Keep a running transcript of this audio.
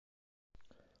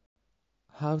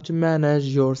How to manage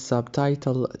your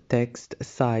subtitle text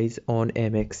size on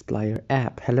MX Player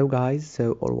app. Hello guys,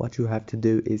 so all what you have to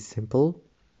do is simple.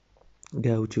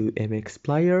 Go to MX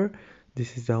Player.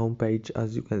 This is the home page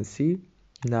as you can see.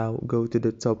 Now go to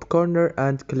the top corner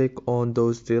and click on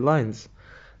those three lines.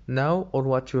 Now all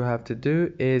what you have to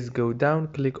do is go down,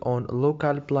 click on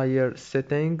local player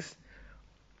settings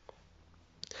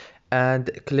and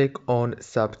click on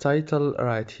subtitle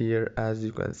right here as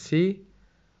you can see.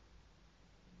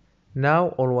 Now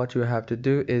all what you have to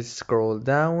do is scroll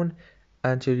down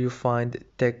until you find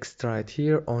text right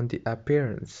here on the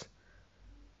appearance,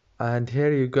 and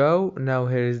here you go. Now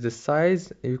here is the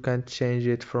size. You can change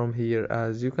it from here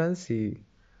as you can see.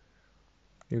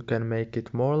 You can make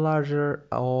it more larger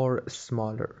or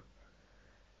smaller.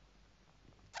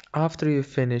 After you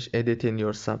finish editing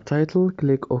your subtitle,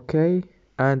 click OK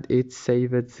and it's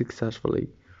saved successfully.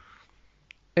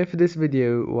 If this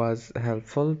video was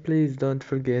helpful, please don't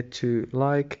forget to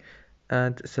like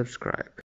and subscribe.